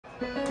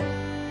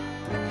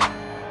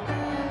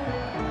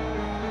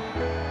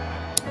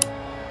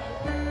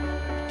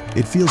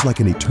It feels like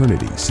an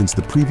eternity since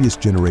the previous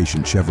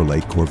generation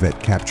Chevrolet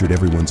Corvette captured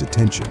everyone's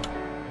attention.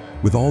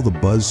 With all the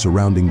buzz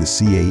surrounding the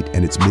C8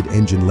 and its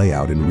mid-engine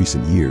layout in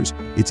recent years,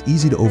 it's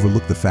easy to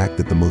overlook the fact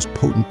that the most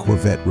potent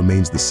Corvette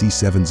remains the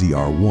C7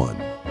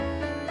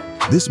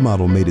 ZR1. This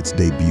model made its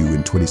debut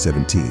in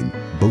 2017,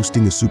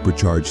 boasting a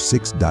supercharged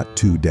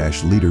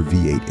 6.2-liter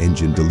V8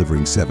 engine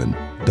delivering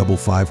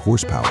 7.5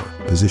 horsepower,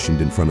 positioned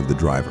in front of the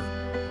driver.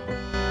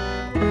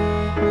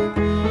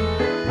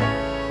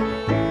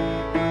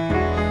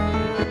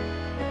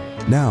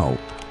 Now,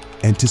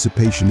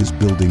 anticipation is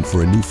building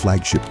for a new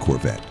flagship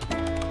Corvette.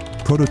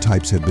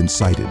 Prototypes have been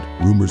sighted,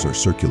 rumors are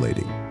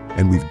circulating,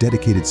 and we've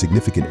dedicated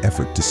significant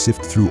effort to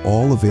sift through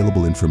all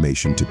available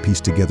information to piece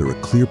together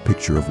a clear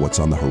picture of what's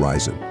on the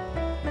horizon.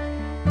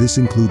 This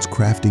includes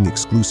crafting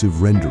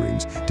exclusive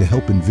renderings to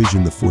help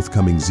envision the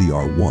forthcoming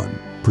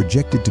ZR1,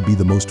 projected to be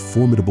the most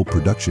formidable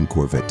production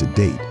Corvette to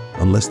date,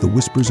 unless the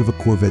whispers of a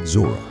Corvette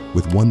Zora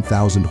with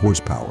 1,000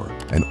 horsepower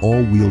and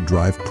all-wheel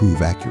drive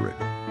prove accurate.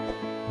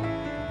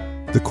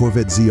 The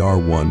Corvette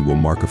ZR1 will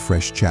mark a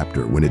fresh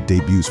chapter when it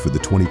debuts for the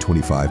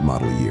 2025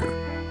 model year.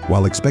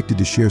 While expected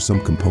to share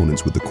some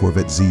components with the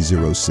Corvette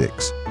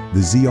Z06, the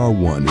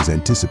ZR1 is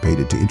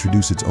anticipated to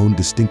introduce its own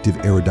distinctive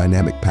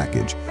aerodynamic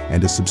package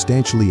and a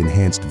substantially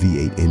enhanced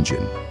V8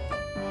 engine.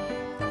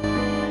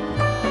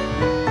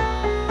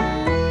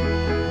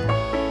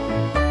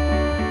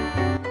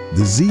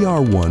 The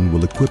ZR1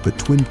 will equip a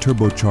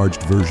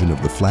twin-turbocharged version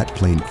of the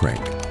flat-plane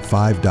crank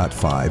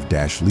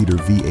 5.5-liter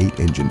V8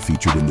 engine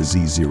featured in the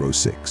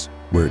Z06,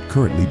 where it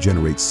currently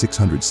generates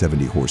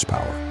 670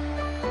 horsepower.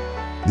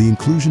 The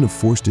inclusion of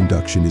forced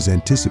induction is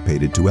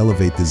anticipated to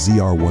elevate the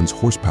ZR1's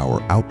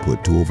horsepower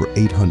output to over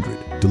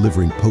 800,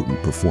 delivering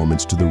potent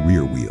performance to the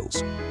rear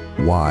wheels.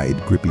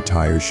 Wide, grippy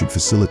tires should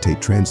facilitate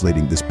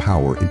translating this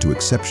power into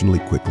exceptionally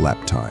quick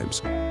lap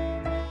times.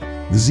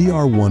 The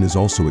ZR1 is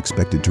also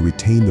expected to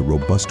retain the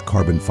robust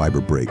carbon fiber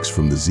brakes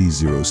from the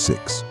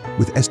Z06,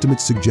 with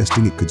estimates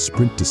suggesting it could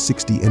sprint to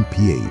 60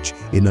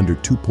 mph in under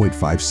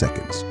 2.5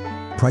 seconds.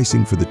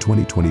 Pricing for the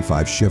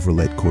 2025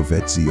 Chevrolet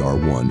Corvette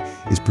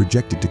ZR1 is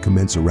projected to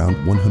commence around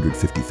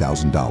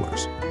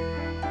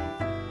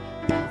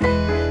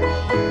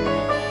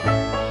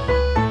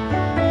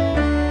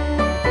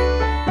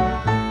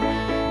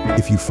 $150,000.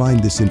 If you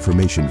find this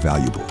information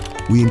valuable,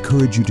 we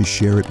encourage you to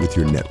share it with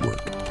your network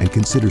and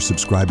consider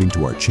subscribing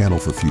to our channel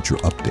for future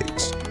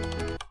updates.